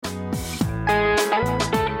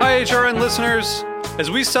HRN listeners.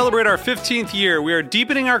 As we celebrate our 15th year, we are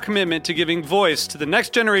deepening our commitment to giving voice to the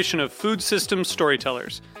next generation of food systems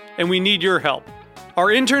storytellers, and we need your help. Our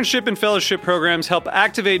internship and fellowship programs help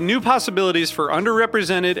activate new possibilities for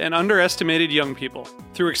underrepresented and underestimated young people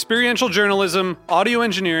through experiential journalism, audio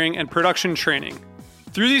engineering, and production training.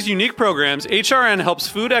 Through these unique programs, HRN helps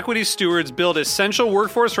food equity stewards build essential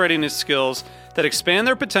workforce readiness skills that expand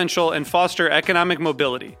their potential and foster economic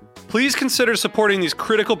mobility. Please consider supporting these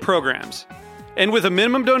critical programs. And with a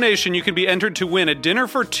minimum donation, you can be entered to win a dinner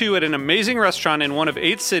for two at an amazing restaurant in one of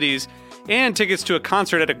 8 cities and tickets to a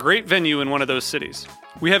concert at a great venue in one of those cities.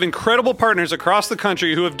 We have incredible partners across the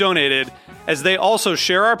country who have donated, as they also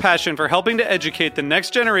share our passion for helping to educate the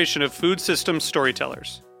next generation of food systems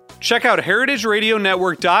storytellers. Check out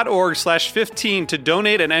heritageradionetwork.org/15 to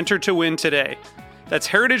donate and enter to win today. That's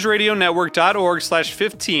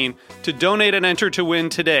heritageradionetwork.org/15 to donate and enter to win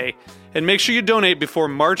today. And make sure you donate before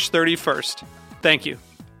March 31st. Thank you.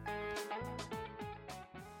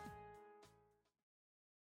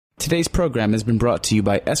 Today's program has been brought to you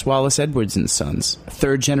by S. Wallace Edwards & Sons,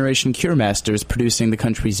 third-generation cure masters producing the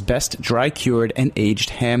country's best dry-cured and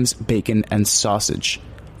aged hams, bacon, and sausage.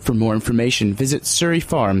 For more information, visit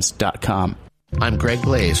surreyfarms.com. I'm Greg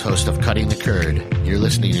Blaze, host of Cutting the Curd. You're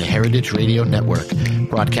listening to Heritage Radio Network,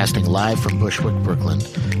 broadcasting live from Bushwick, Brooklyn.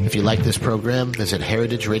 If you like this program, visit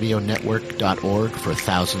heritageradionetwork.org for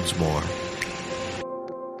thousands more.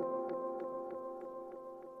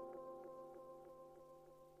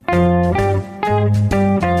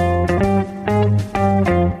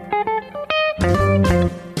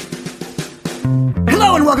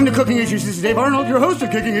 Hello and welcome to Cooking Issues. This is Dave Arnold, your host of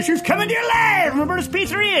Cooking Issues, coming to you live from Roberta's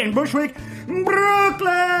Pizzeria in Bushwick,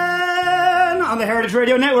 Brooklyn, on the Heritage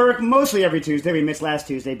Radio Network, mostly every Tuesday. We missed last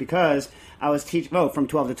Tuesday because I was teaching, from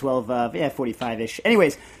 12 to 12, 45-ish.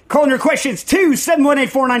 Anyways, calling your questions to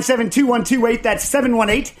 718-497-2128. That's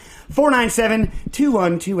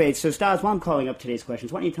 718-497-2128. So, Stas, while I'm calling up today's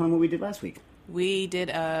questions, why don't you tell them what we did last week? We did,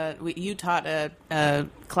 you taught a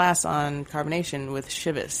class on carbonation with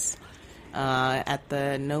Shivas at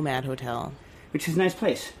the Nomad Hotel. Which is a nice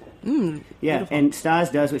place. Yeah, beautiful. and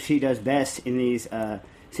Stas does what she does best in these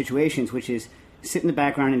situations, which is sit in the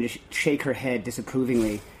background and just shake her head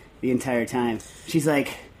disapprovingly the entire time. She's like,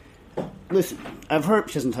 listen, I've heard,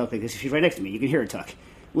 she doesn't talk like this, she's right next to me, you can hear her talk.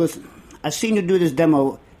 Listen, I've seen you do this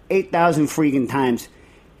demo 8,000 freaking times,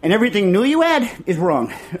 and everything new you add is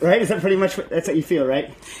wrong, right? Is that pretty much, that's what you feel,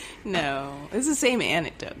 right? No, it's the same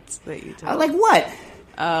anecdotes that you tell. Like what?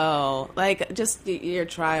 Oh, like just your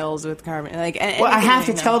trials with carbon. Like, well, I have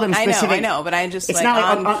to tell them specific. I know, but I just it's like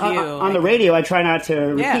not like on cue. On the radio, I try not to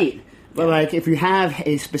repeat. Yeah. But like, if you have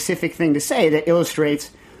a specific thing to say that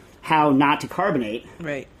illustrates how not to carbonate,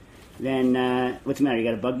 right? Then what's the matter? You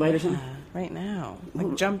got a bug bite or something? Right now,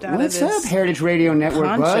 like jumped out What's of this up, Heritage Radio Network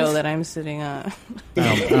poncho buzz? that I'm sitting on.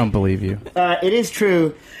 I don't believe you. It is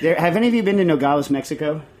true. Have any of you been to Nogales,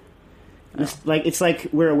 Mexico? No. It's like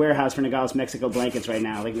we're a warehouse for Nogales, Mexico blankets right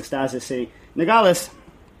now. Like Nastas is saying, Nogales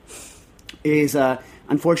is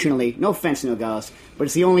unfortunately, no offense to Nogales, but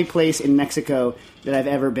it's the only place in Mexico that I've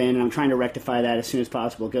ever been, and I'm trying to rectify that as soon as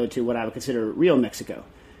possible. Go to what I would consider real Mexico.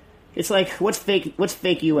 It's like what's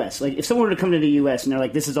fake U.S. Like if someone were to come to the U.S. and they're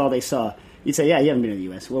like, this is all they saw, you'd say, yeah, you haven't been to the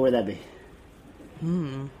U.S. What would that be?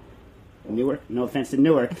 Newark? No offense to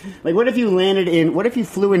Newark. Like, what if you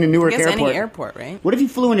flew into Newark Airport? Any airport, right? What if you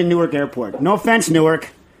flew into Newark Airport? No offense, Newark.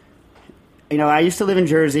 You know, I used to live in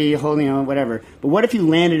Jersey, whatever. But what if you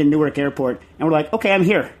landed in Newark Airport and were like, okay, I'm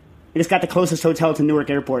here. You just got the closest hotel to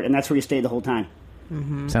Newark Airport, and that's where you stayed the whole time.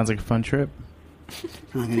 Mm-hmm. Sounds like a fun trip.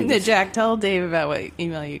 Jack, tell Dave about what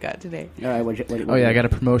email you got today. All right, what I got a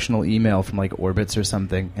promotional email from like Orbitz or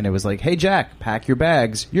something, and it was like, "Hey Jack, pack your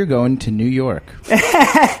bags. You're going to New York."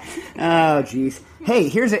 Oh, jeez. Hey,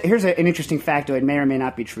 here's an interesting factoid. It may or may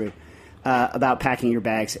not be true about packing your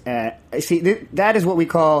bags. See, that is what we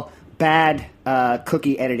call bad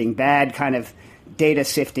cookie editing, bad kind of data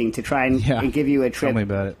sifting to try and give you a trip. Tell me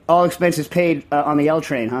about it. All expenses paid on the L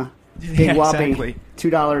train, huh? Big whopping exactly.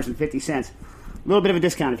 $2.50. A little bit of a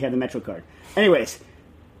discount if you have the Metro card. Anyways,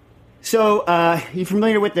 so you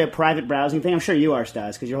familiar with the private browsing thing? I'm sure you are,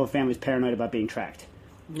 Stas, because your whole family's paranoid about being tracked.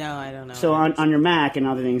 No, I don't know. So on your Mac and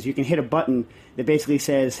other things, you can hit a button that basically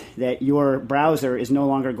says that your browser is no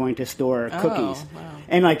longer going to store cookies. Wow.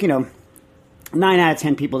 And 9 out of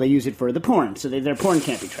 10 people, they use it for the porn, so their porn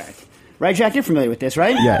can't be tracked. Right, Jack? You're familiar with this,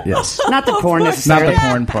 right? Yeah, yes. Not the porn necessarily. Not the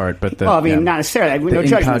porn part, but the... Well, I mean, not necessarily. No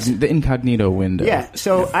judgments. The incognito window. Yeah,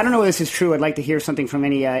 so I don't know if this is true. I'd like to hear something from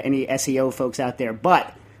any SEO folks out there.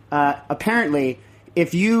 But apparently,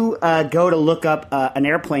 if you go to look up an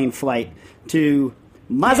airplane flight to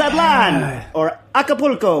Mazatlan or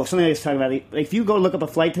Acapulco, something like this. Talking about, like, if you go look up a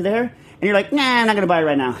flight to there, and you're like, nah, I'm not going to buy it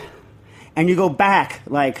right now, and you go back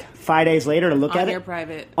like 5 days later to look at it. On your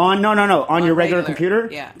private. On your regular regular, computer,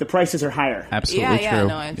 yeah. the prices are higher. Absolutely true. Yeah,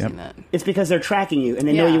 no, I've seen that. It's because they're tracking you, and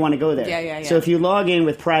they know Yeah. you want to go there. Yeah. So if you log in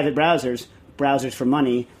with private browsers for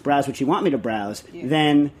money, browse what you want me to browse,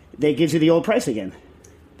 then they gives you the old price again.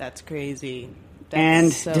 That's crazy.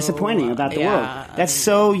 And so, disappointing about the world. That's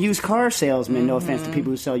so used car salesmen. No offense to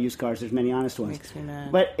people who sell used cars. There's many honest ones. Makes me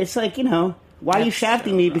mad. But it's like, why are you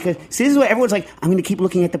shafting me? Because see, this is what everyone's like, I'm going to keep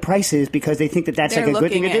looking at the prices because they think that's They're like a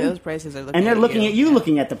good thing to do. Those prices are looking and they're looking at you Yeah.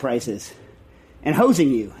 looking at the prices and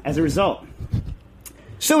hosing you as a result.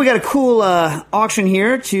 So we got a cool auction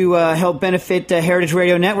here to help benefit Heritage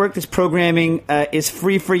Radio Network. This programming is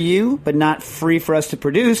free for you, but not free for us to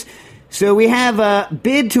produce. So we have a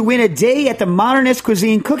bid to win a day at the Modernist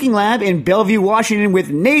Cuisine Cooking Lab in Bellevue, Washington with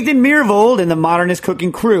Nathan Myhrvold and the Modernist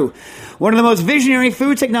Cooking Crew. One of the most visionary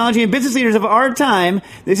food technology and business leaders of our time,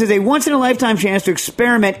 this is a once-in-a-lifetime chance to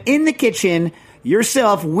experiment in the kitchen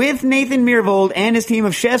yourself with Nathan Myhrvold and his team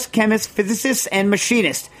of chefs, chemists, physicists, and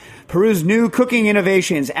machinists. Peruse new cooking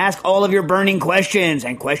innovations, ask all of your burning questions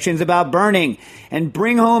and questions about burning, and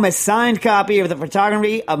bring home a signed copy of the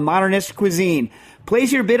photography of Modernist Cuisine.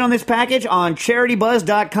 Place your bid on this package on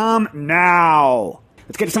CharityBuzz.com now.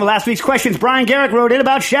 Let's get to some of last week's questions. Brian Garrick wrote in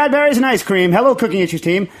about shadberries and ice cream. Hello, Cooking Issues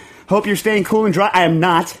team. Hope you're staying cool and dry. I am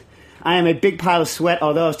not. I am a big pile of sweat,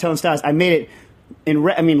 although I was telling Stas, I made it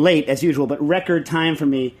late as usual, but record time for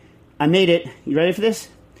me. I made it, you ready for this?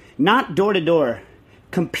 Not door to door,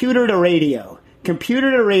 computer to radio.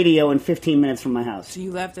 Computer to radio in 15 minutes from my house. So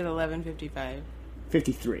you left at 11:55.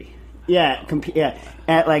 53. Yeah,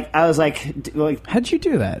 I was like, How'd you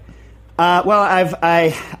do that? Well,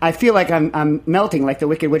 I feel like I'm melting like the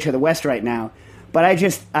Wicked Witch of the West right now, but I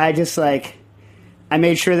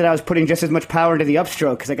made sure that I was putting just as much power into the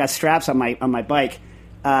upstroke because I got straps on my bike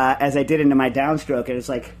as I did into my downstroke, and it's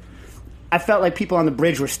like I felt like people on the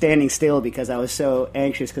bridge were standing still because I was so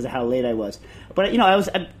anxious because of how late I was. But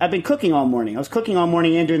I've been cooking all morning. I was cooking all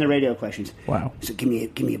morning and doing the radio questions. Wow! So give me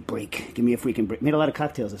a break. Give me a freaking break. Made a lot of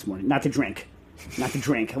cocktails this morning. Not to drink.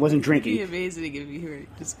 I wasn't drinking. It'd be amazing if you were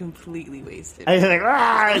just completely wasted. I was like,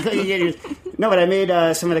 no, but I made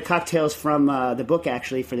some of the cocktails from the book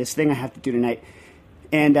actually for this thing I have to do tonight.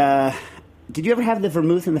 And did you ever have the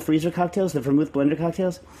vermouth in the freezer cocktails, the vermouth blender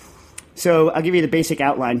cocktails? So I'll give you the basic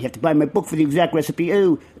outline. You have to buy my book for the exact recipe.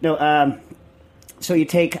 So you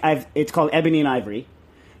take it's called Ebony and Ivory,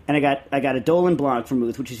 and I got a Dolan Blanc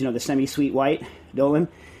vermouth, which is the semi-sweet white Dolan,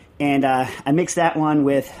 and I mix that one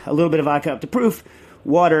with a little bit of vodka up to proof,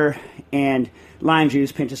 water, and lime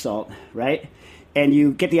juice, pinch of salt, right? And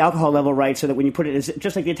you get the alcohol level right so that when you put it in,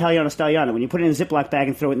 just like the Italiano Stagliano, when you put it in a Ziploc bag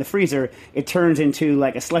and throw it in the freezer, it turns into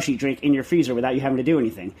like a slushy drink in your freezer without you having to do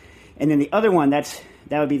anything. And then the other one, that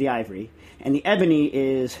would be the Ivory. And the Ebony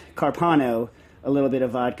is Carpano, a little bit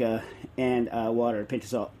of vodka, and water, a pinch of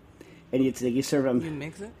salt. And you serve them. You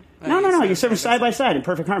mix it? No. You serve them side by side in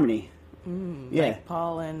perfect harmony. Yeah. Like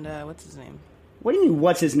Paul and what's his name? What do you mean,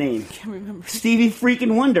 what's his name? Can't remember. Stevie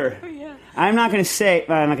freaking Wonder. Oh, yeah. I'm not going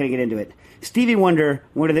to get into it. Stevie Wonder,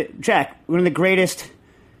 one of the greatest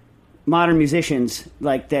modern musicians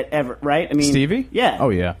like that ever, right? I mean, Stevie? Yeah. Oh,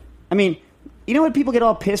 yeah. I mean, you know what? People get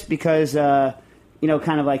all pissed because, kind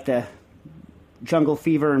of like the Jungle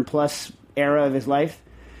Fever and Plus era of his life.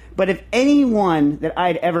 But if anyone that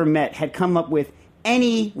I'd ever met had come up with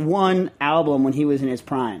any one album when he was in his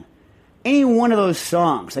prime, any one of those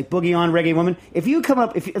songs, like Boogie On Reggae Woman, if you come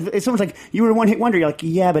up, if someone's like, you were a one-hit wonder, you're like,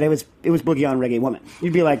 yeah, but it was Boogie On Reggae Woman.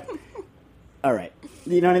 You'd be like, all right.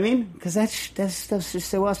 You know what I mean? Because that stuff's just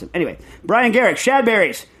so awesome. Anyway, Brian Garrick,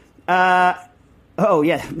 Shadberries. Oh,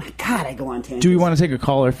 yeah. My God, I go on tangents. Do we want to take a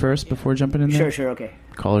caller first before jumping in there? Sure, okay.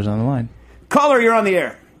 Caller's on the line. Caller, you're on the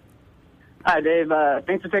air. Hi, Dave.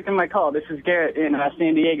 Thanks for taking my call. This is Garrett in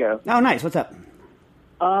San Diego. Oh, nice. What's up?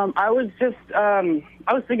 I was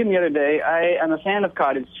thinking the other day, I am a fan of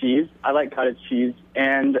cottage cheese. I like cottage cheese,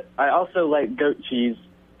 and I also like goat cheese.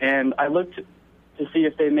 And I looked to see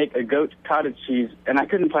if they make a goat cottage cheese, and I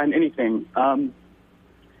couldn't find anything.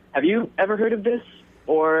 Have you ever heard of this,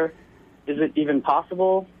 or is it even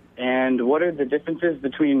possible? And what are the differences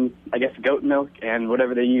between, I guess, goat milk and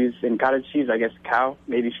whatever they use in cottage cheese? I guess cow,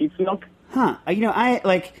 maybe sheep's milk? Huh.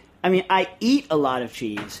 I eat a lot of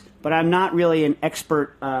cheese, but I'm not really an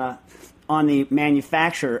expert on the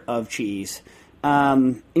manufacture of cheese.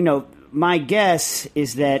 My guess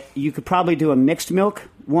is that you could probably do a mixed milk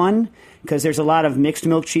one, because there's a lot of mixed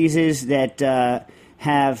milk cheeses that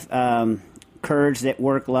have curds that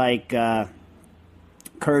work like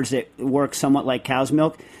curds that work somewhat like cow's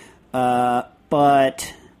milk.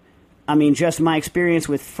 But, I mean, just my experience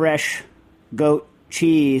with fresh goat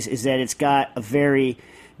cheese is that it's got a very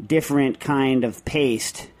different kind of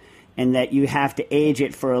paste and that you have to age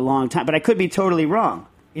it for a long time. But I could be totally wrong.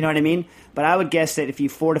 You know what I mean? But I would guess that if you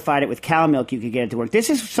fortified it with cow milk, you could get it to work. This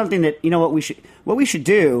is something that, you know, what we should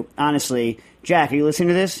do, honestly. Jack, are you listening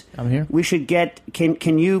to this? I'm here. We should get,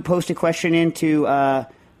 can you post a question into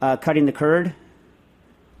Cutting the Curd?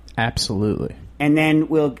 Absolutely. And then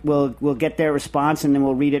we'll get their response, and then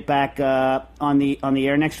we'll read it back on the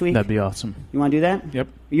air next week. That'd be awesome. You want to do that? Yep.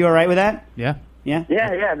 You all right with that? Yeah. Yeah?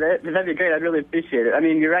 Yeah, that'd be great. I'd really appreciate it. I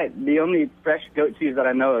mean, you're right. The only fresh goat cheese that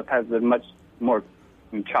I know of has a much more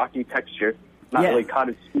chalky texture. Not really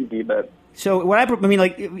cottage cheesy, but... So what I mean,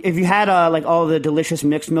 like, if you had like all the delicious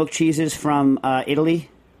mixed milk cheeses from Italy...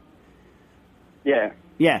 Yeah.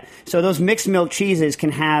 Yeah, so those mixed milk cheeses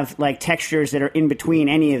can have like textures that are in between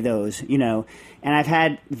any of those, you know. And I've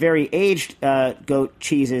had very aged goat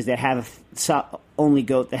cheeses that have only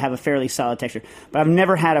goat that have a fairly solid texture, but I've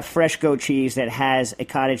never had a fresh goat cheese that has a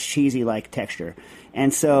cottage cheesy like texture.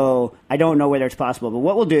 And so I don't know whether it's possible. But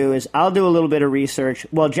what we'll do is I'll do a little bit of research.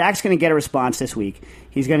 Well, Jack's going to get a response this week.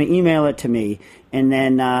 He's going to email it to me. And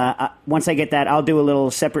then once I get that, I'll do a little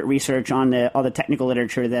separate research on all the technical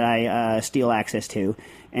literature that I steal access to.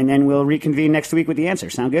 And then we'll reconvene next week with the answer.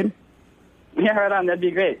 Sound good? Yeah, right on. That'd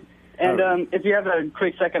be great. And if you have a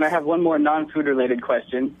quick second, I have one more non-food related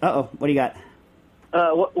question. Uh-oh. What do you got?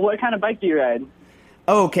 What kind of bike do you ride?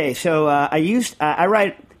 Okay, so I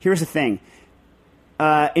ride... Here's the thing.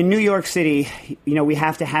 In New York City, you know, we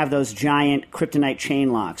have to have those giant kryptonite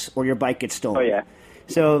chain locks or your bike gets stolen. Oh, yeah.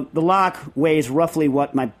 So the lock weighs roughly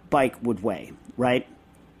what my bike would weigh, right?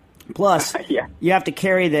 Plus, you have to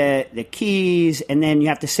carry the keys, and then you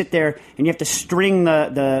have to sit there, and you have to string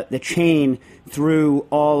the chain through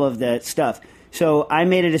all of the stuff. So I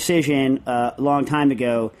made a decision a long time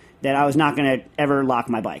ago that I was not going to ever lock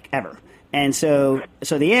my bike, ever. And so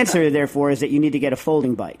the answer, therefore, is that you need to get a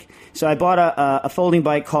folding bike. So I bought a folding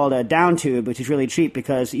bike called a Down Tube, which is really cheap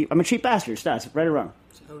because I'm a cheap bastard, Stas, right or wrong?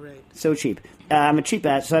 So right. So cheap. I'm a cheap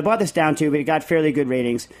bastard. So I bought this Down Tube, it got fairly good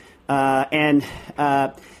ratings. And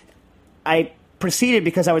I proceeded,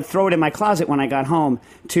 because I would throw it in my closet when I got home,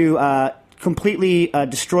 to completely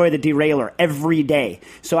destroy the derailleur every day.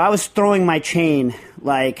 So I was throwing my chain,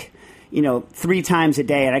 3 times a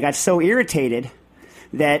day, and I got so irritated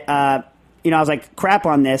that... I was like, crap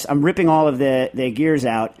on this. I'm ripping all of the gears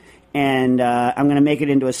out, and I'm going to make it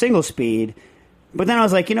into a single speed. But then I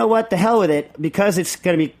was like, you know what? The hell with it. Because it's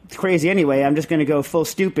going to be crazy anyway, I'm just going to go full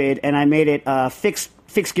stupid, and I made it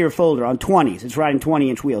fixed gear folder on 20s. It's riding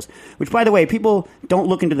 20-inch wheels. Which, by the way, people don't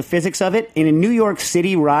look into the physics of it. In a New York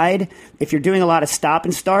City ride, if you're doing a lot of stop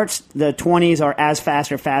and starts, the 20s are as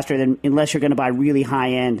fast or faster than unless you're going to buy really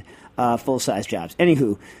high-end full-size jobs.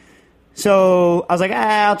 Anywho. So I was like,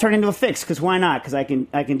 I'll turn it into a fix, because why not? Because I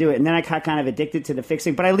can do it. And then I got kind of addicted to the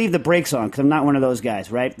fixing, but I leave the brakes on because I'm not one of those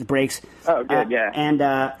guys, right? The brakes. Oh, good, yeah. And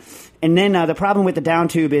then the problem with the Down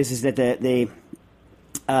Tube is that the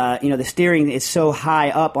steering is so high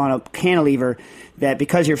up on a cantilever that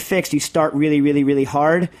because you're fixed, you start really, really, really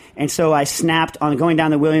hard. And so I snapped on going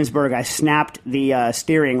down the Williamsburg. I snapped the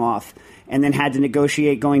steering off, and then had to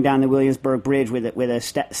negotiate going down the Williamsburg Bridge with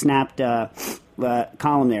a snapped.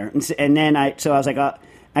 Column there, and then I was like,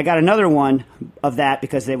 I got another one of that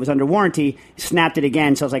because it was under warranty. Snapped it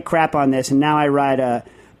again, so I was like, crap on this, and now I ride a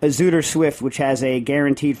Zuder Swift, which has a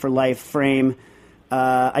guaranteed for life frame.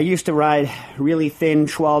 I used to ride really thin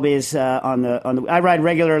Schwalbes on the. I ride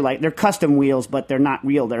regular, like they're custom wheels, but they're not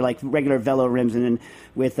real. They're like regular Velo rims, and then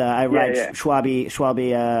with I ride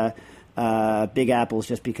Schwalbe Big Apples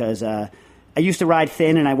just because. I used to ride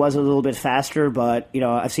thin, and I was a little bit faster, but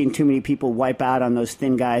I've seen too many people wipe out on those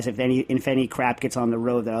thin guys. If any crap gets on the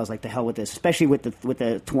road, that I was like, the hell with this. Especially with the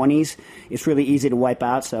 20s, it's really easy to wipe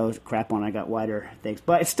out. So crap when I got wider things,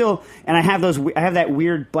 but it's still. And I have that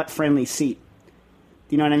weird butt friendly seat.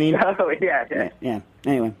 Do you know what I mean? Oh yeah.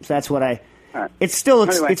 Anyway, so that's what I. Right.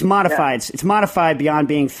 It's modified. Yeah. It's modified beyond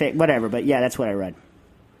being fit, whatever. But yeah, that's what I ride.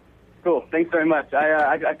 Cool. Thanks very much.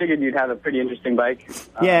 I figured you'd have a pretty interesting bike.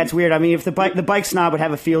 Yeah, it's weird. I mean, if the bike snob would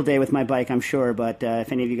have a field day with my bike, I'm sure. But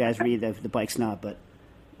if any of you guys read the bike snob, but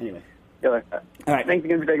anyway. All right. Thanks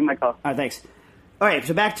again for taking my call. All right, thanks. All right,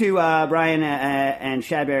 so back to Brian and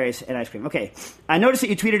shadberries and ice cream. Okay, I noticed that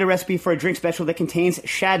you tweeted a recipe for a drink special that contains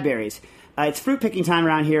shadberries. It's fruit picking time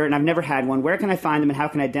around here, and I've never had one. Where can I find them, and how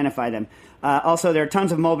can I identify them? Also, there are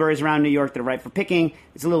tons of mulberries around New York that are ripe for picking.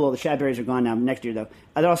 It's a little old. The shadberries are gone now. Next year, though.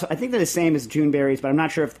 I think they're the same as June berries, but I'm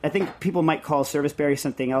not sure if. I think people might call service berries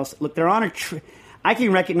something else. Look, they're on a tree. I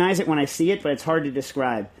can recognize it when I see it, but it's hard to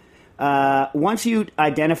describe. Once you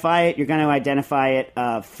identify it, you're going to identify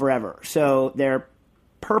it forever. So they're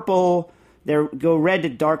purple. They go red to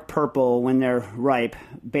dark purple when they're ripe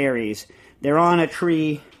berries. They're on a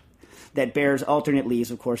tree that bears alternate leaves.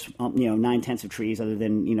 Of course, 9/10 of trees, other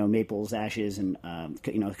than maples, ashes, and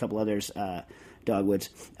a couple others, dogwoods,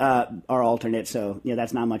 are alternate. So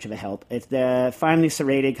that's not much of a help. It's the finely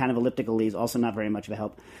serrated, kind of elliptical leaves, also not very much of a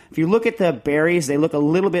help. If you look at the berries, they look a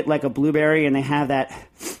little bit like a blueberry, and they have that.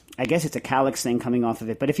 I guess it's a calyx thing coming off of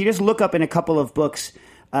it. But if you just look up in a couple of books,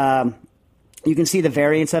 you can see the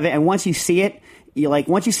variance of it. And once you see it,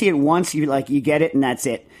 once you see it once, you get it, and that's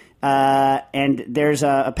it. And there's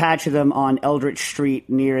a patch of them on Eldritch Street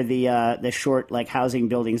near the short housing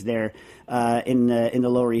buildings there in the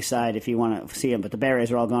Lower East Side if you want to see them. But the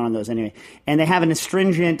berries are all gone on those anyway. And they have an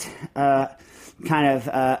astringent kind of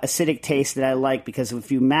acidic taste that I like, because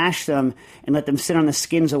if you mash them and let them sit on the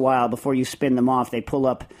skins a while before you spin them off, they pull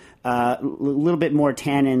up a little bit more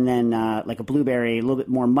tannin than like a blueberry, a little bit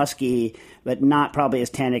more musky, but not probably as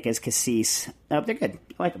tannic as cassis. They're good.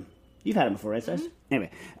 I like them. You've had them before, right, Sis? Anyway,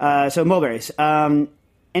 so mulberries.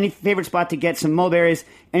 Any favorite spot to get some mulberries?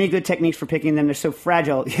 Any good techniques for picking them? They're so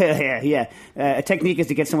fragile. Yeah. A technique is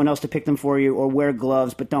to get someone else to pick them for you, or wear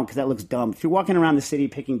gloves, but don't, because that looks dumb. If you're walking around the city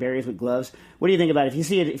picking berries with gloves, what do you think about it?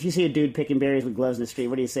 If you see a dude picking berries with gloves in the street,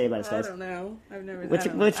 what do you say about it, Sis? I don't know. I've never. What's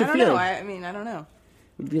your I feeling? I don't know.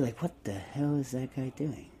 We'd be like, what the hell is that guy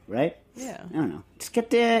doing? Right? Yeah. I don't know. Just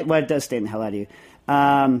get the... Well, it does stain the hell out of you.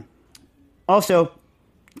 Also,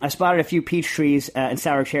 I spotted a few peach trees and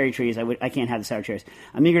sour cherry trees. I can't have the sour cherries.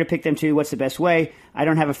 I'm eager to pick them too. What's the best way? I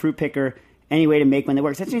don't have a fruit picker. Any way to make one that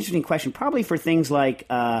works? That's an interesting question. Probably for things like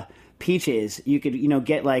peaches, you could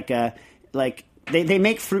get they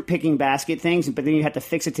make fruit picking basket things, but then you have to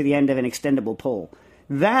fix it to the end of an extendable pole.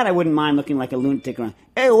 That I wouldn't mind looking like a lunatic around.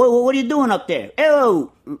 Hey, what are you doing up there?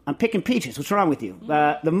 Oh, I'm picking peaches. What's wrong with you?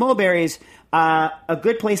 The mulberries, a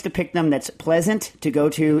good place to pick them that's pleasant to go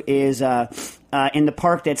to is in the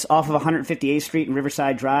park that's off of 158th Street and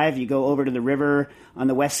Riverside Drive. You go over to the river on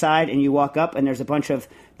the west side, and you walk up, and there's a bunch of...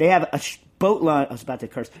 They have a boatload... I was about to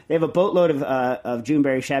curse. They have a boatload of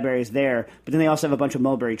Juneberry, shadberries there, but then they also have a bunch of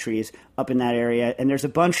mulberry trees up in that area, and there's a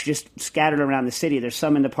bunch just scattered around the city. There's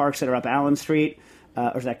some in the parks that are up Allen Street.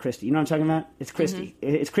 Or is that Christie? You know what I'm talking about? It's Christie.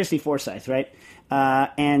 Mm-hmm. It's Christie Forsyth, right?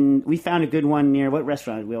 And we found a good one near... What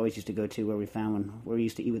restaurant we always used to go to where we found one? Where we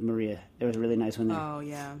used to eat with Maria. There was a really nice one there. Oh,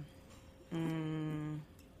 yeah. Can't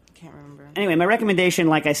remember. Anyway, my recommendation,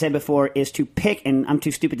 like I said before, is to pick... And I'm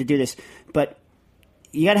too stupid to do this, but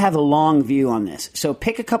you got to have a long view on this. So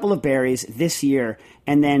pick a couple of berries this year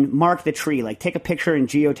and then mark the tree. Like, take a picture and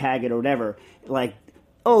geotag it or whatever. Like,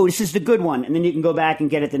 oh, this is the good one. And then you can go back and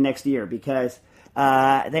get it the next year because...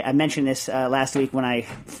 I mentioned this last week when I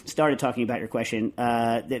started talking about your question.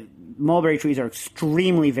 The mulberry trees are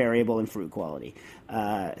extremely variable in fruit quality.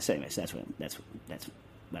 So, anyways, that's what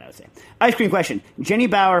I would say. Ice cream question. Jenny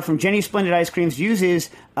Bauer from Jenny's Splendid Ice Creams uses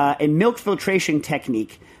a milk filtration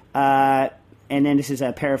technique. And then this is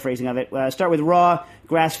a paraphrasing of it. Start with raw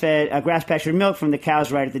grass-fed, grass-pastured milk from the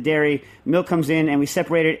cows right at the dairy. Milk comes in, and we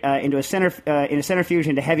separate it in a centrifuge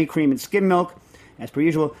into heavy cream and skim milk. As per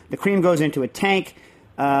usual, the cream goes into a tank.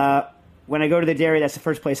 When I go to the dairy, that's the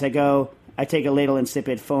first place I go. I take a ladle and sip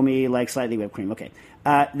it, foamy, like slightly whipped cream. Okay.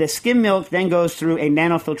 The skim milk then goes through a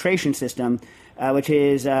nanofiltration system, which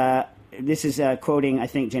is, this is quoting, I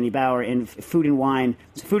think, Jenny Bauer in Food and Wine.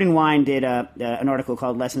 So Food and Wine did an article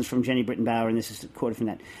called Lessons from Jenny Britton Bauer, and this is quoted from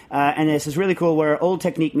that. And this is really cool, where old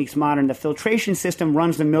technique meets modern. The filtration system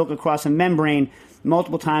runs the milk across a membrane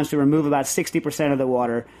multiple times to remove about 60% of the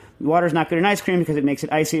water. Water is not good in ice cream because it makes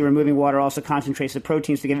it icy. Removing water also concentrates the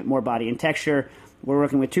proteins to give it more body and texture. We're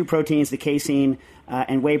working with two proteins, the casein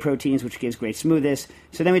and whey proteins, which gives great smoothness.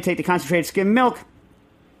 So then we take the concentrated skim milk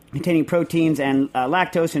containing proteins and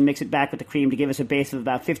lactose and mix it back with the cream to give us a base of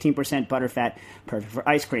about 15% butterfat, perfect for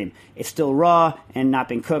ice cream. It's still raw and not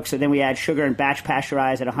been cooked, so then we add sugar and batch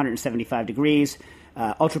pasteurize at 175 degrees.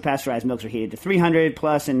 Ultra-pasteurized milks are heated to 300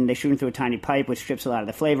 plus, and they shoot them through a tiny pipe, which strips a lot of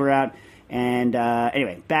the flavor out. And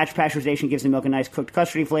anyway, batch pasteurization gives the milk a nice cooked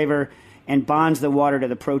custardy flavor and bonds the water to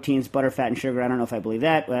the proteins, butter, fat, and sugar. I don't know if I believe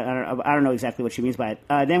that. I don't know exactly what she means by it.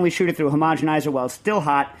 Then we shoot it through a homogenizer while it's still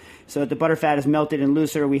hot, so that the butter fat is melted and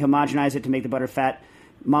looser. We homogenize it to make the butter fat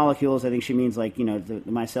molecules. I think she means like, the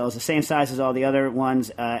micelles, the same size as all the other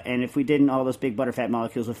ones. And if we didn't, all those big butter fat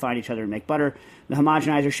molecules would find each other and make butter. The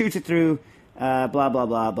homogenizer shoots it through, blah, blah,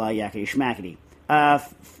 blah, blah, yakety schmackety.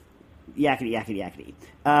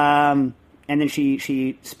 Yakety. And then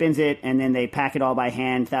she spins it, and then they pack it all by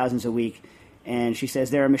hand, thousands a week. And she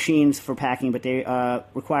says there are machines for packing, but they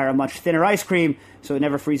require a much thinner ice cream, so it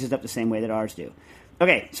never freezes up the same way that ours do.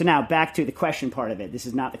 Okay, so now back to the question part of it. This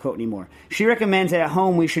is not the quote anymore. She recommends that at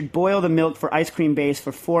home we should boil the milk for ice cream base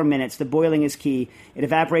for 4 minutes. The boiling is key. It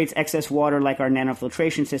evaporates excess water like our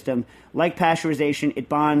nanofiltration system. Like pasteurization, it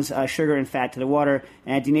bonds sugar and fat to the water,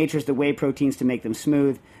 and it denatures the whey proteins to make them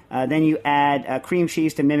smooth. Then you add cream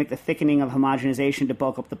cheese to mimic the thickening of homogenization to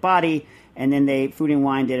bulk up the body. And then Food and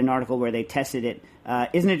Wine did an article where they tested it.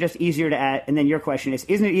 Isn't it just easier to add? And then your question is,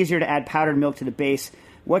 isn't it easier to add powdered milk to the base?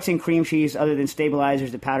 What's in cream cheese other than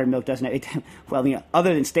stabilizers that powdered milk doesn't have? Well,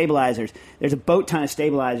 other than stabilizers, there's a boat ton of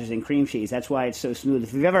stabilizers in cream cheese. That's why it's so smooth.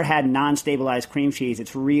 If you've ever had non-stabilized cream cheese,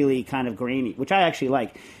 it's really kind of grainy, which I actually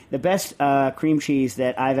like. The best cream cheese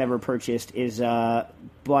that I've ever purchased is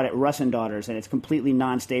bought at Russ & Daughters, and it's completely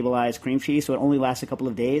non-stabilized cream cheese, so it only lasts a couple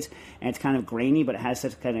of days, and it's kind of grainy, but it has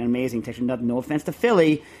such kind of amazing texture. No offense to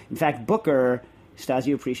Philly. In fact, Booker, Stas,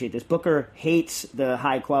 you appreciate this, Booker hates the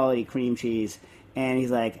high-quality cream cheese. And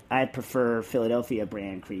he's like, I prefer Philadelphia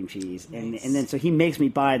brand cream cheese, and then so he makes me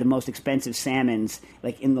buy the most expensive salmons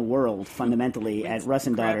like in the world, fundamentally at Russ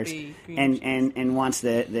and Daughters, and wants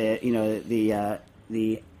the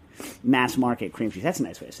mass market cream cheese. That's a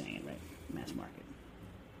nice way of saying it, right? Mass market.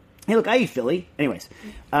 Hey, look, I eat Philly. Anyways,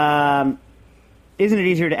 isn't it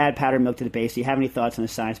easier to add powdered milk to the base? Do you have any thoughts on the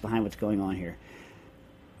science behind what's going on here?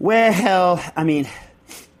 Well, I mean,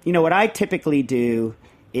 what I typically do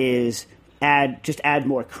is add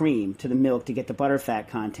more cream to the milk to get the butterfat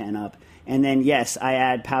content up. And then, yes, I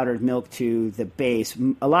add powdered milk to the base.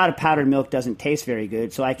 A lot of powdered milk doesn't taste very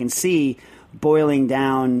good, so I can see boiling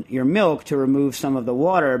down your milk to remove some of the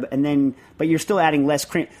water, but you're still adding less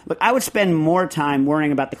cream. Look, I would spend more time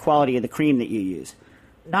worrying about the quality of the cream that you use.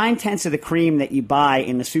 9/10 of the cream that you buy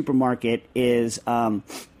in the supermarket is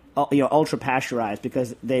ultra pasteurized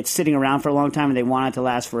because it's sitting around for a long time and they want it to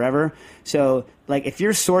last forever. So, like, if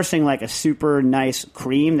you're sourcing like a super nice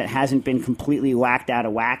cream that hasn't been completely whacked out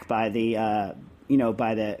of whack by the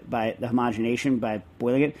by the homogenation by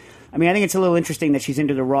boiling it, I mean, I think it's a little interesting that she's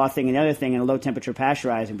into the raw thing and the other thing and low temperature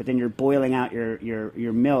pasteurizing, but then you're boiling out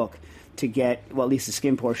your milk to get, well, at least the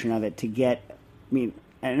skim portion of it to get. I mean,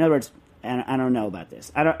 in other words. And I don't know about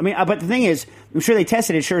this. But the thing is, I'm sure they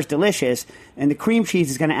tested it. Sure, it's delicious, and the cream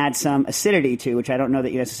cheese is going to add some acidity to, which I don't know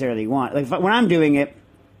that you necessarily want. Like when I'm doing it,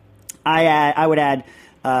 I would add.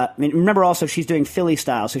 Remember also, she's doing Philly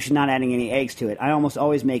style, so she's not adding any eggs to it. I almost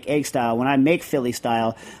always make egg style. When I make Philly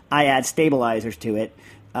style, I add stabilizers to it.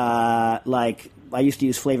 Like I used to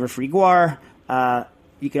use flavor-free guar.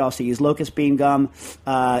 You could also use locust bean gum.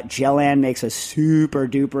 Gellan makes a super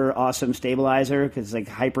duper awesome stabilizer because it's like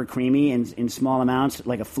hyper creamy in small amounts,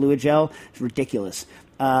 like a fluid gel. It's ridiculous.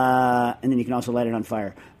 And then you can also light it on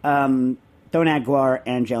fire. Don't add guar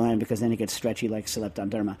and Gellan because then it gets stretchy like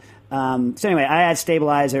Selepton Derma. So anyway, I add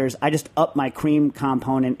stabilizers. I just up my cream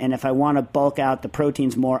component, and if I want to bulk out the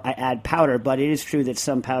proteins more, I add powder. But it is true that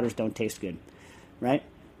some powders don't taste good, right?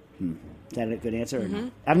 Is that a good answer? Or no?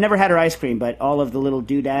 I've never had her ice cream, but all of the little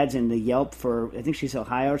doodads in the Yelp for, I think she's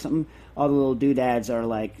Ohio or something, all the little doodads are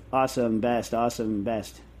like, awesome, best. I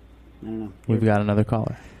don't know. We've got another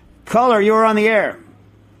caller. Caller, you are on the air.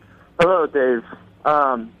 Hello, Dave.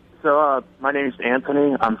 My name is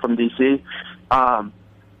Anthony. I'm from D.C.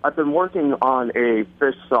 I've been working on a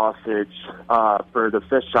fish sausage for the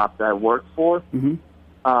fish shop that I work for.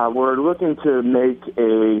 Mm-hmm. We're looking to make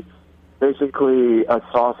basically a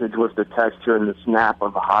sausage with the texture and the snap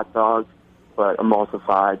of a hot dog, but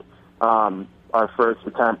emulsified. Our first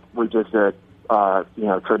attempt, we just did,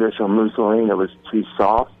 traditional mousseline. It was too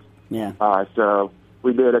soft. Yeah. So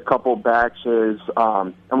we did a couple batches,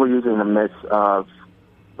 and we're using a mix of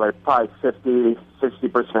like probably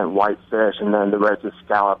 60% white fish, and then the rest is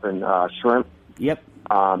scallop and shrimp. Yep.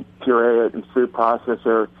 Puree it in food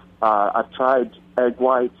processor. I've tried egg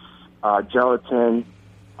whites, gelatin,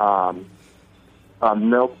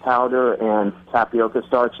 milk powder, and tapioca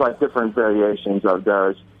starch, like different variations of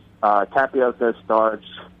those. Tapioca starch,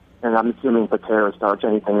 and I'm assuming potato starch,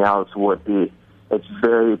 anything else would be. It's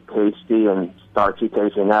very pasty and starchy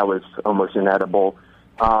tasting. That was almost inedible.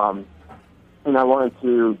 And I wanted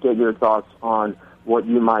to get your thoughts on what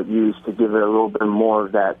you might use to give it a little bit more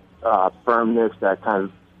of that firmness, that kind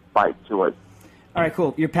of bite to it. All right,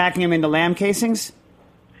 cool. You're packing them into lamb casings?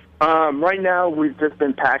 Right now, we've just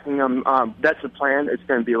been packing them. That's the plan. It's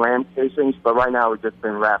going to be lamb casings, but right now we've just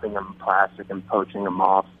been wrapping them in plastic and poaching them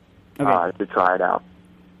off to try it out.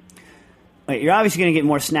 Wait, you're obviously going to get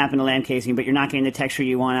more snap in the lamb casing, but you're not getting the texture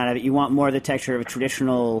you want out of it. You want more of the texture of a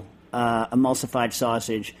traditional emulsified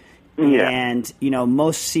sausage. Yeah. And,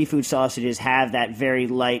 most seafood sausages have that very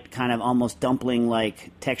light, kind of almost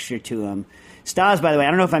dumpling-like texture to them. Stas, by the way, I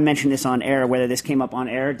don't know if I mentioned this on air, whether this came up on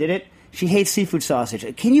air. Did it? She hates seafood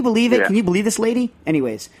sausage. Can you believe it? Yeah. Can you believe this lady?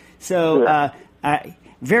 Anyways, so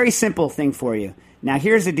very simple thing for you. Now,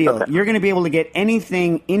 here's the deal. Okay. You're going to be able to get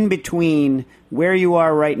anything in between where you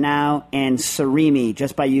are right now and surimi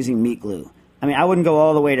just by using meat glue. I mean, I wouldn't go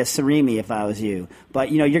all the way to surimi if I was you,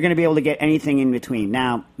 but you're going to be able to get anything in between.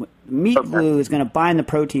 Now, meat glue is going to bind the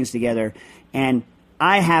proteins together, and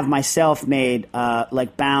I have myself made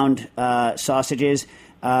bound sausages.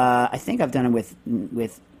 I think I've done them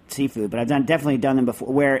with seafood, but I've definitely done them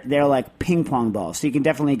before where they're like ping pong balls, so you can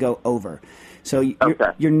definitely go over. So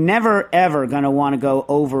you're never ever going to want to go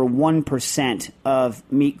over 1% of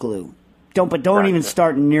meat glue. Don't even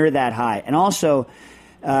start near that high. And also,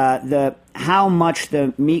 how much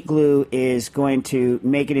the meat glue is going to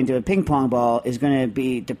make it into a ping pong ball is going to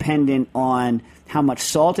be dependent on how much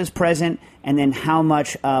salt is present, and then how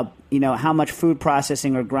much food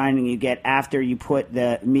processing or grinding you get after you put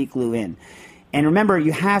the meat glue in. And remember,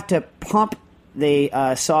 you have to pump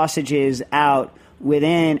the sausages out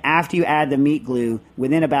after you add the meat glue,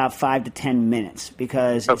 within about 5 to 10 minutes,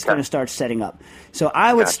 because it's going to start setting up. So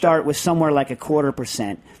I would start with somewhere like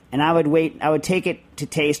 0.25%, and I would take it to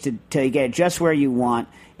taste till you get it just where you want,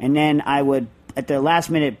 and then I would, at the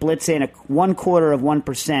last minute, blitz in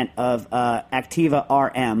 0.25% of Activa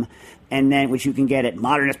RM, and then, which you can get at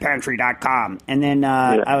modernistpantry.com, and then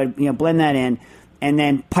I would blend that in, and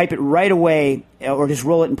then pipe it right away, or just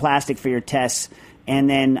roll it in plastic for your tests, and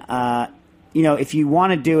then if you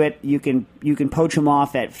want to do it, you can poach them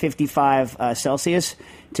off at 55 Celsius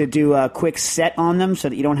to do a quick set on them, so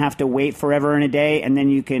that you don't have to wait forever in a day, and then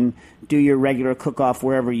you can do your regular cook-off at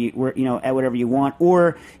whatever you want,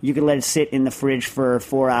 or you can let it sit in the fridge for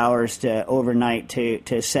 4 hours to overnight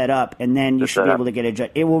to set up, and then you should be able to get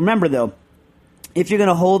it. It will, remember though, if you're going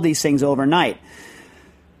to hold these things overnight,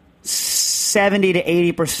 70 to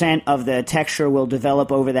 80% of the texture will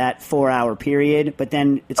develop over that 4-hour period, but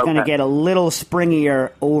then it's going to get a little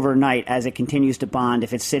springier overnight as it continues to bond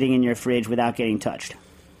if it's sitting in your fridge without getting touched.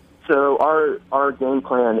 So our game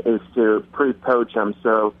plan is to pre-poach them.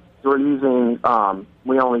 So we're using,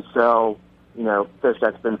 we only sell, fish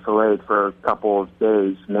that's been filleted for a couple of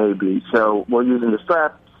days maybe. So we're using the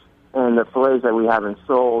straps and the fillets that we haven't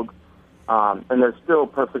sold. And they're still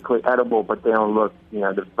perfectly edible, but they don't look,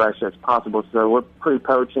 the freshest as possible. So we're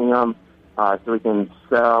pre-poaching them so we can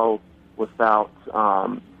sell without,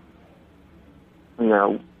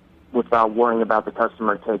 without worrying about the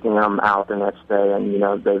customer taking them out the next day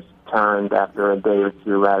and, they've turned after a day or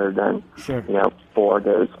two rather than, 4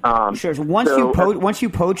 days. Sure. So once you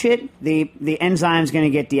poach it, the enzyme's going to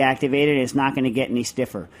get deactivated. It's not going to get any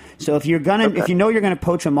stiffer. So if you're if you know you're going to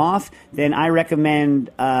poach them off, then I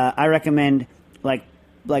recommend like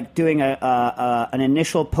doing an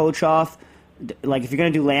initial poach off. Like if you're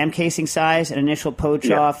going to do lamb casing size, an initial poach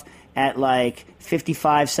off at like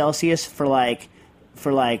 55 Celsius for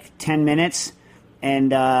 10 minutes.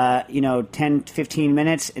 And, 10, 15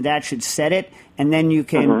 minutes, that should set it. And then you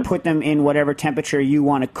can put them in whatever temperature you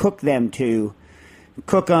want to cook them to.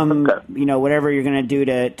 Cook them, whatever you're going to do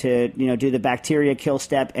to do the bacteria kill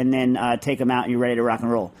step, and then take them out and you're ready to rock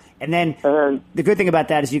and roll. And then the good thing about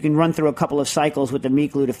that is you can run through a couple of cycles with the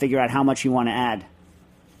meat glue to figure out how much you want to add.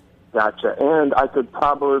 Gotcha. And I could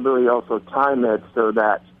probably also time it so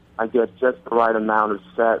that I get just the right amount of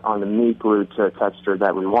set on the meat glue to texture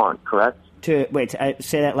that we want, correct? Say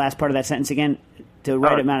that last part of that sentence again. The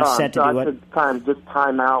right amount of set to do what? Just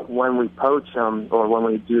time out when we poach them or when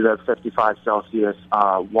we do the 55 Celsius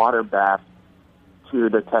water bath to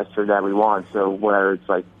the texture that we want. So where it's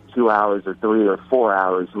like 2 hours or 3 or 4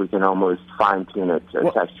 hours, we can almost fine-tune it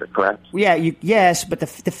to texture, correct? Yeah, yes, but the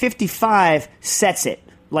 55 sets it.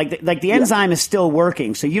 Like the enzyme is still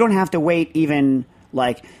working, so you don't have to wait even,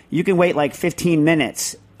 you can wait 15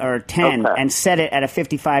 minutes or 10 and set it at a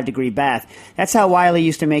 55-degree bath. That's how Wiley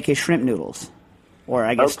used to make his shrimp noodles, or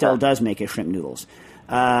I guess still does make his shrimp noodles.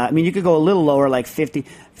 You could go a little lower, like 50,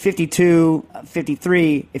 52,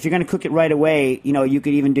 53. If you're going to cook it right away, you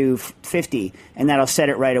could even do 50, and that'll set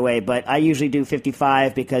it right away. But I usually do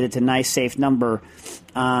 55 because it's a nice, safe number.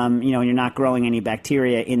 You're not growing any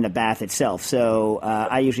bacteria in the bath itself. So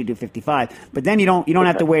I usually do 55. But then you don't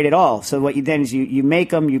have to wait at all. So what you then is you make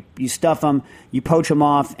them, you stuff them, you poach them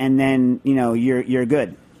off, and then you're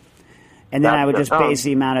good. And then I would just base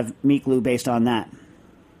the amount of meat glue based on that.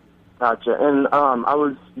 Gotcha. And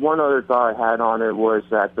one other thought I had on it was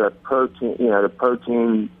that the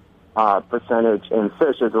protein, percentage in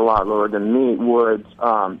fish is a lot lower than meat. Would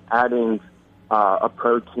adding a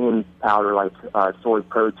protein powder like soy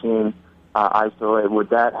protein isolate, would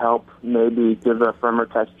that help maybe give a firmer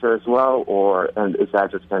texture as well, and is that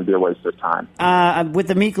just going to be a waste of time? With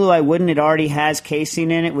the meat glue, I wouldn't. It already has casein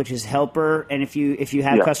in it, which is helper. And if you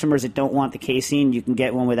have customers that don't want the casein, you can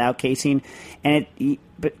get one without casein.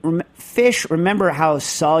 But fish, remember how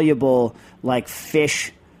soluble like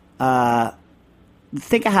fish.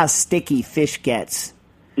 Think of how sticky fish gets.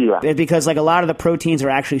 Yeah. Because like a lot of the proteins are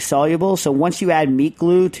actually soluble. So once you add meat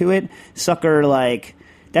glue to it,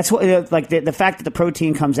 that's what like the fact that the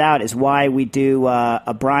protein comes out is why we do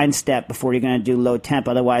a brine step before you're going to do low temp.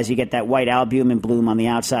 Otherwise, you get that white albumin bloom on the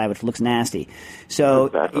outside, which looks nasty. So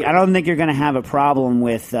exactly. I don't think you're going to have a problem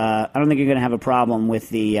with.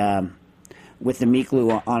 The meat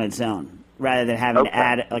glue on its own, rather than having to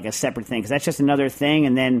add like a separate thing, because that's just another thing.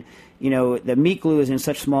 And then the meat glue is in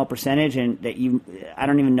such small percentage, and that I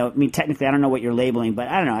don't even know. I mean, technically, I don't know what you're labeling, but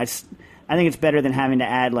I don't know. I think it's better than having to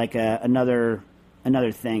add like another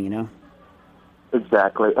thing,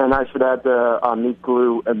 Exactly. And I should add the meat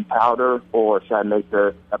glue and powder, or should I make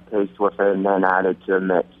a paste with it and then add it to the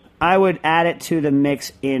mix? I would add it to the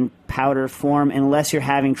mix in powder form, unless you're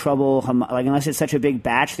having trouble, unless it's such a big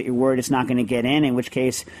batch that you're worried it's not going to get in which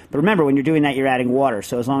case, but remember, when you're doing that, you're adding water,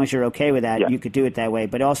 so as long as you're okay with that, you could do it that way.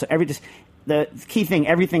 But also, the key thing,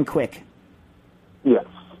 everything quick. Yes.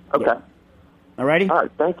 Okay. Yeah. All righty? All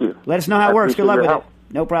right, thank you. Let us know how it works. Good luck with it.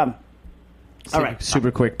 No problem. All right.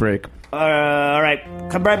 Super quick break. All right.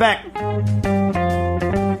 Come right back.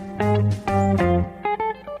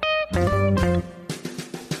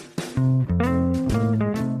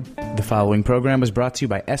 The following program was brought to you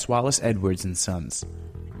by S. Wallace Edwards & Sons.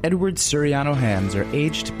 Edwards Suriano hams are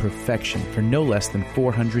aged to perfection for no less than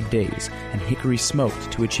 400 days and hickory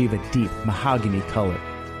smoked to achieve a deep mahogany color.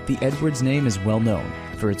 The Edwards name is well known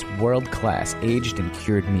for its world-class aged and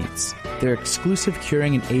cured meats. Their exclusive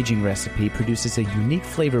curing and aging recipe produces a unique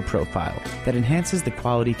flavor profile that enhances the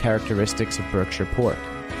quality characteristics of Berkshire pork.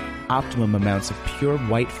 Optimum amounts of pure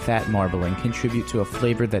white fat marbling contribute to a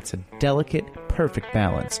flavor that's a delicate, perfect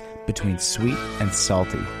balance between sweet and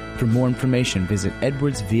salty. For more information, visit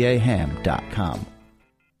edwardsvaham.com.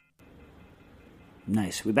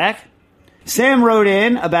 Nice. We back? Sam wrote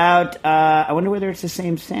in about, I wonder whether it's the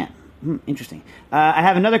same Sam. Interesting. I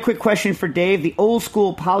have another quick question for Dave. The old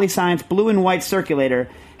school Polyscience blue and white circulator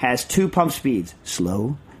has 2 pump speeds,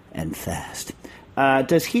 slow and fast.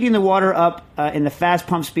 Does heating the water up in the fast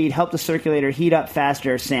pump speed help the circulator heat up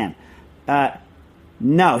faster, Sam?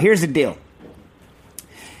 No. Here's the deal.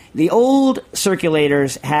 The old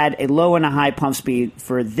circulators had a low and a high pump speed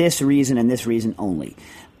for this reason and this reason only.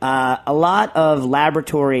 A lot of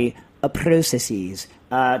laboratory processes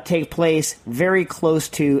take place very close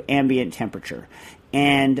to ambient temperature.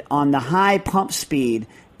 And on the high pump speed,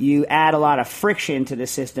 you add a lot of friction to the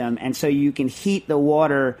system, and so you can heat the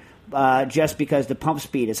water just because the pump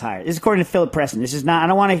speed is higher. This is according to Philip Preston. This is not. I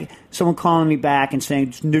don't want someone calling me back and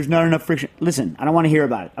saying there's not enough friction. Listen, I don't want to hear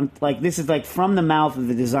about it. This is from the mouth of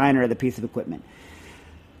the designer of the piece of equipment.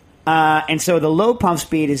 And so the low pump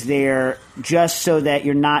speed is there just so that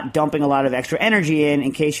you're not dumping a lot of extra energy in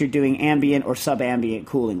case you're doing ambient or subambient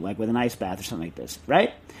cooling, like with an ice bath or something like this,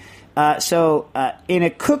 right? So in a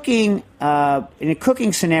cooking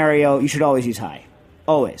scenario, you should always use high,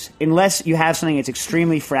 always, unless you have something that's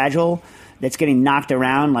extremely fragile that's getting knocked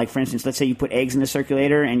around. Like, for instance, let's say you put eggs in the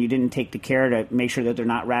circulator and you didn't take the care to make sure that they're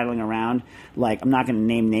not rattling around. Like, I'm not going to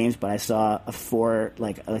name names, but I saw a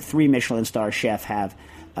 3 Michelin star chef have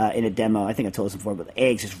in a demo, I think I told this before, but the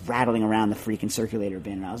eggs just rattling around the freaking circulator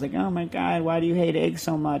bin. And I was like, oh my God, why do you hate eggs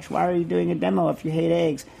so much? Why are you doing a demo if you hate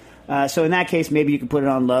eggs? So in that case, maybe you can put it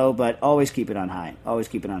on low, but always keep it on high. Always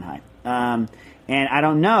keep it on high. And I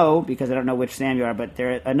don't know, because I don't know which Sam you are, but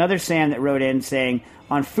there's another Sam that wrote in saying,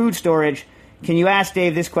 on food storage, can you ask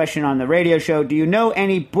Dave this question on the radio show? Do you know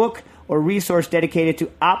any book or resource dedicated to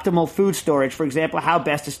optimal food storage? For example, how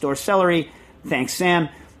best to store celery? Thanks, Sam.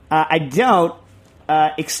 I don't.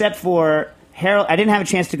 Except for Harold, I didn't have a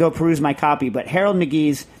chance to go peruse my copy, but Harold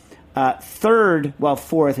McGee's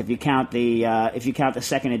fourth, if you count the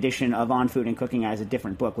second edition of On Food and Cooking as a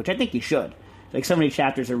different book, which I think you should. Like, so many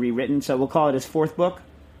chapters are rewritten, so we'll call it his 4th book,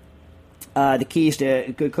 The Keys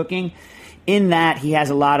to Good Cooking. In that, he has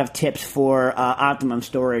a lot of tips for optimum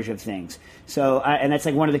storage of things. So, and that's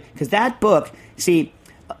like one of the, because that book, see,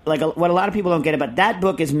 like what a lot of people don't get about that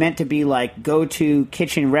book is meant to be like go-to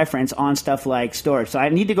kitchen reference on stuff like storage. So I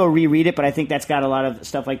need to go reread it, but I think that's got a lot of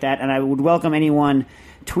stuff like that. And I would welcome anyone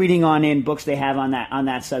tweeting in books they have on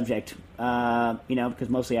that subject. Because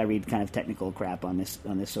mostly I read kind of technical crap on this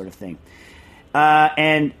sort of thing.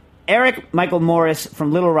 And Eric Michael Morris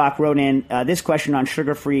from Little Rock wrote in this question on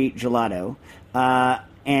sugar-free gelato. What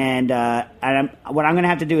I'm going to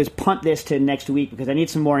have to do is punt this to next week because I need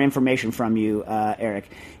some more information from you, Eric.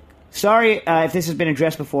 Sorry if this has been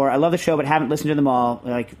addressed before. I love the show, but haven't listened to them all.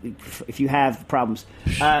 Like, if you have problems.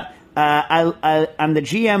 I'm the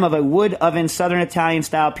GM of a wood oven Southern Italian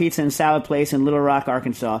style pizza and salad place in Little Rock,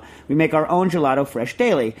 Arkansas. We make our own gelato fresh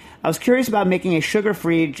daily. I was curious about making a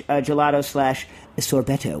sugar-free gelato /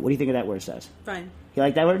 sorbetto. What do you think of that word, Saz? Fine. You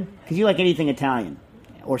like that word? Because you like anything Italian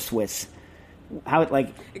or Swiss. How it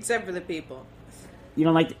like? Except for the people. You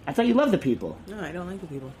don't like? I thought you loved the people. No, I don't like the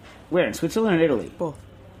people. Where, in Switzerland or Italy? Both.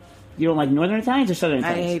 You don't like Northern Italians or Southern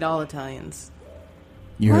Italians? I hate all Italians.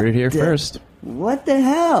 You heard it here first. What the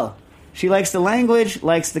hell? She likes the language,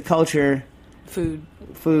 likes the culture, Food.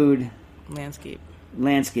 landscape.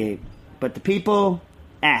 Landscape. But the people,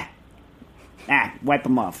 wipe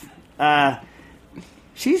them off.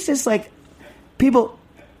 She's just like, people,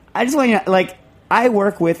 I just want you to, like, I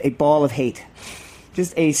work with a ball of hate.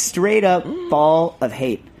 Just a straight up ball of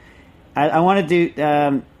hate. I want to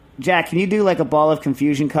do, Jack, can you do like a Ball of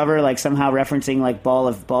Confusion cover, like somehow referencing like Ball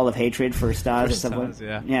of Hatred for Stas at some point?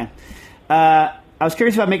 Yeah. I was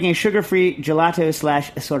curious about making a sugar-free gelato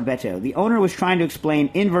 / sorbetto. The owner was trying to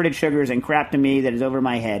explain inverted sugars and crap to me that is over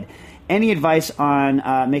my head. Any advice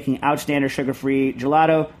on making outstander sugar-free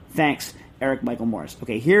gelato? Thanks, Eric Michael Morris.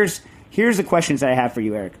 Okay, here's the questions that I have for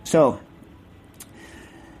you, Eric. So,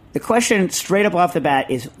 the question straight up off the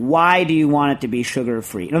bat is, why do you want it to be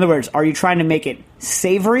sugar-free? In other words, are you trying to make it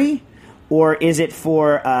savory, or is it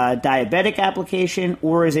for diabetic application,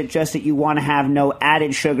 or is it just that you want to have no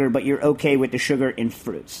added sugar, but you're okay with the sugar in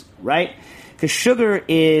fruits, right? Because sugar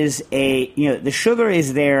is the sugar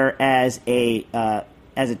is there as a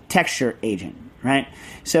texture agent, right?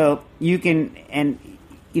 So you can,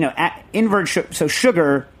 invert sugar. So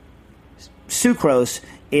sugar, sucrose,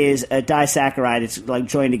 is a disaccharide. It's like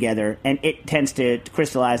joined together, and it tends to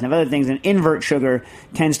crystallize and have other things. And invert sugar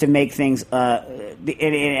tends to make things.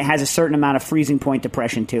 It has a certain amount of freezing point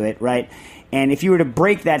depression to it, right? And if you were to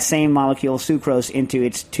break that same molecule, sucrose, into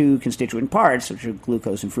its two constituent parts, which are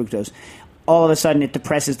glucose and fructose, all of a sudden it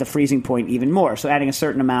depresses the freezing point even more. So adding a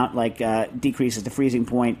certain amount decreases the freezing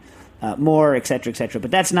point more, et cetera, et cetera.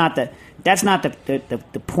 But that's not the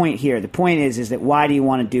point here. The point is that why do you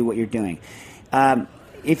want to do what you're doing?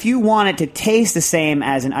 If you want it to taste the same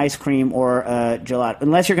as an ice cream or a gelato,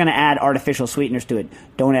 unless you're going to add artificial sweeteners to it,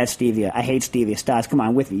 don't add stevia. I hate stevia. Stas, come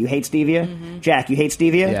on with me. You hate stevia? Mm-hmm. Jack, you hate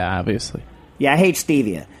stevia? Yeah, obviously. Yeah, I hate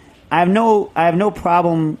stevia. I have no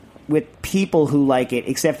problem with people who like it,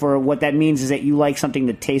 except for what that means is that you like something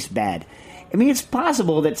that tastes bad. I mean, it's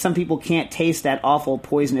possible that some people can't taste that awful,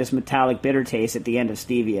 poisonous, metallic, bitter taste at the end of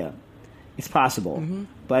stevia. It's possible,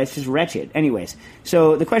 but it's just wretched. Anyways,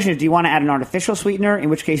 so the question is, do you want to add an artificial sweetener, in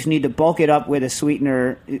which case you need to bulk it up with a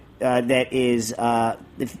sweetener that is,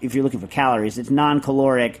 if you're looking for calories, it's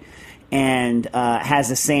non-caloric and has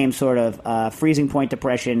the same sort of freezing point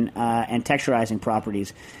depression and texturizing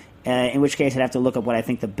properties, in which case I'd have to look up what I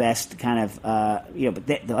think the best kind of, but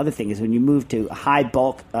the other thing is when you move to high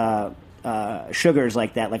bulk sugars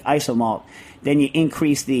like that, like isomalt, then you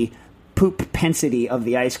increase the poop-pensity of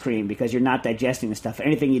the ice cream because you're not digesting the stuff.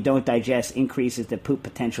 Anything you don't digest increases the poop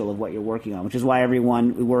potential of what you're working on, which is why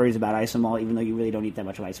everyone worries about isomalt, even though you really don't eat that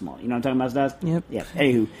much of isomalt. You know what I'm talking about, Stas? Yep. Yeah.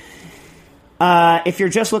 Anywho, if you're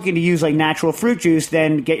just looking to use like natural fruit juice,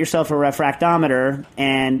 then get yourself a refractometer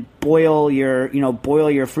and boil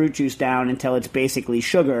your fruit juice down until it's basically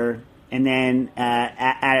sugar, and then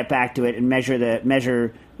add it back to it and measure with the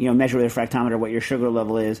refractometer what your sugar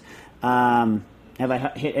level is. Have I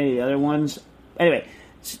hit any of the other ones? Anyway,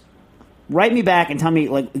 write me back and tell me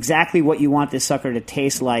like exactly what you want this sucker to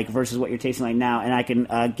taste like versus what you're tasting like now, and I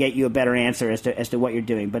can get you a better answer as to what you're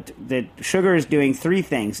doing. But the sugar is doing three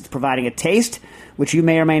things. It's providing a taste, which you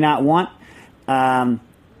may or may not want.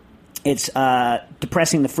 It's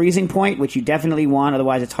depressing the freezing point, which you definitely want.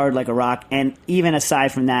 Otherwise, it's hard like a rock. And even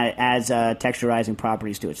aside from that, it adds texturizing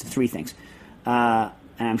properties to it. So three things. And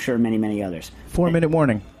I'm sure many, many others. 4-minute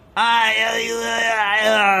warning.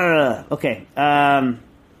 Okay.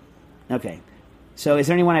 Okay. So is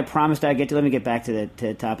there anyone I promised I'd get to? Let me get back to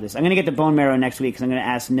the top of this. I'm going to get to bone marrow next week because I'm going to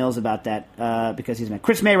ask Nils about that because he's mad.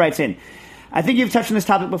 Chris May writes in, I think you've touched on this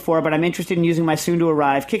topic before, but I'm interested in using my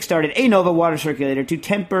soon-to-arrive Kickstarted Anova water circulator to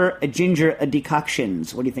temper ginger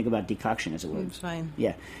decoctions. What do you think about decoction as a word? It's fine.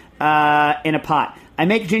 Yeah. in a pot. I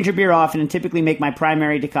make ginger beer often and typically make my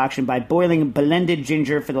primary decoction by boiling blended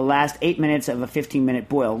ginger for the last 8 minutes of a 15-minute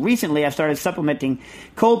boil. Recently, I've started supplementing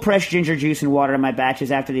cold-pressed ginger juice and water in my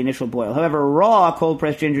batches after the initial boil. However, raw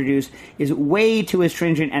cold-pressed ginger juice is way too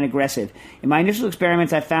astringent and aggressive. In my initial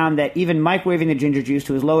experiments, I found that even microwaving the ginger juice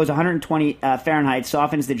to as low as 120 Fahrenheit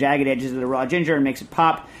softens the jagged edges of the raw ginger and makes it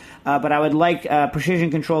pop. But I would like precision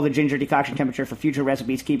control the ginger decoction temperature for future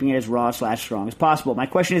recipes, keeping it as raw/strong as possible. My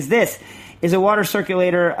question is this. Is a water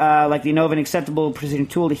circulator like the Innova an acceptable precision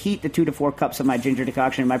tool to heat the 2 to 4 cups of my ginger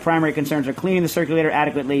decoction? My primary concerns are cleaning the circulator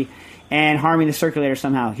adequately and harming the circulator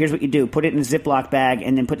somehow. Here's what you do. Put it in a Ziploc bag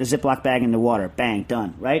and then put the Ziploc bag in the water. Bang,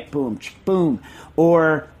 done, right? Boom, boom.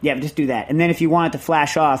 Or, yeah, just do that. And then if you want it to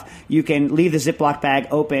flash off, you can leave the Ziploc bag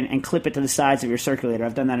open and clip it to the sides of your circulator.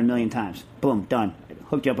 I've done that a million times. Boom, done.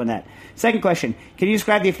 Hooked you up on that. Second question. Can you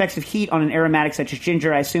describe the effects of heat on an aromatic such as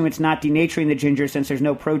ginger? I assume it's not denaturing the ginger since there's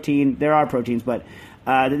no protein. There are proteins, but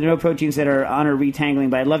there are no proteins that are on or retangling.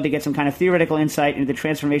 But I'd love to get some kind of theoretical insight into the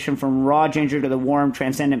transformation from raw ginger to the warm,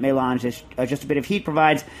 transcendent melange that just a bit of heat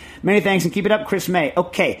provides. Many thanks and keep it up, Chris May.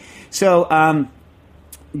 Okay, so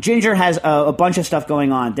ginger has a bunch of stuff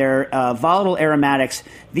going on. They're volatile aromatics.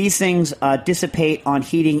 These things dissipate on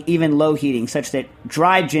heating, even low heating, such that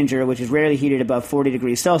dried ginger, which is rarely heated above 40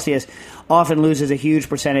 degrees Celsius, often loses a huge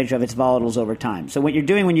percentage of its volatiles over time. So what you're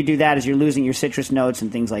doing when you do that is you're losing your citrus notes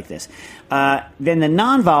and things like this. Then the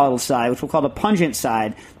non-volatile side, which we'll call the pungent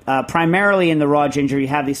side, primarily in the raw ginger, you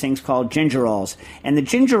have these things called gingerols. And the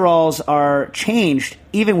gingerols are changed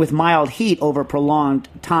even with mild heat over prolonged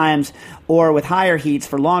times or with higher heats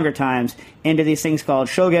for longer times into these things called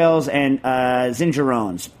shogels and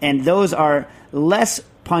zingerones. And those are less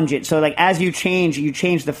pungent. So like as you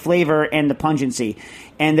change the flavor and the pungency.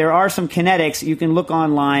 And there are some kinetics. You can look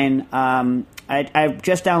online. I've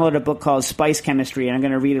just downloaded a book called Spice Chemistry, and I'm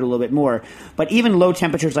going to read it a little bit more. But even low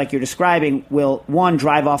temperatures like you're describing will, one,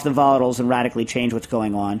 drive off the volatiles and radically change what's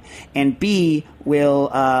going on, and B, will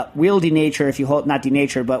denature, if you hold, not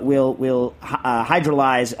denature, but will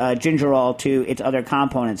hydrolyze gingerol to its other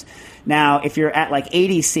components. Now, if you're at like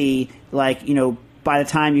ADC, like, you know, by the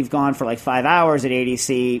time you've gone for like 5 hours at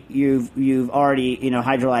ADC, you've already, you know,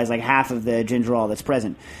 hydrolyzed like half of the gingerol that's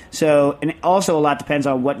present. So, and also a lot depends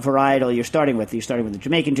on what varietal you're starting with. You're starting with the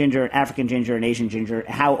Jamaican ginger, African ginger, and Asian ginger.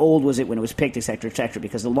 How old was it when it was picked, et cetera,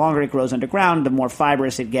 because the longer it grows underground, the more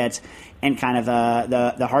fibrous it gets, and kind of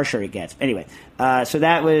the harsher it gets. Anyway, so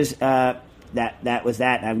that was that was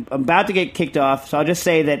that. I'm about to get kicked off, so I'll just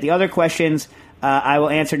say that the other questions I will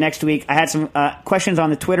answer next week. I had some questions on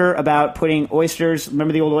the Twitter about putting oysters.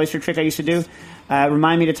 Remember the old oyster trick I used to do?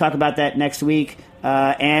 Remind me to talk about that next week.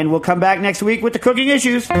 And we'll come back next week with the cooking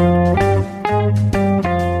issues.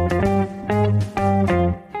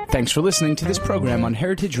 Thanks for listening to this program on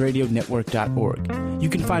heritageradionetwork.org. You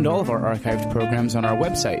can find all of our archived programs on our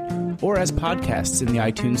website or as podcasts in the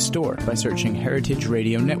iTunes Store by searching Heritage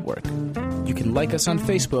Radio Network. You can like us on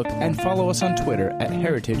Facebook and follow us on Twitter at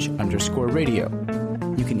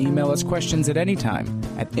heritage_radio. You can email us questions at any time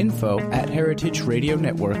at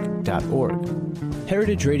info@heritageradionetwork.org.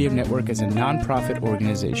 Heritage Radio Network is a non-profit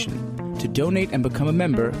organization. To donate and become a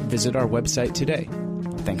member, visit our website today.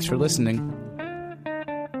 Thanks for listening.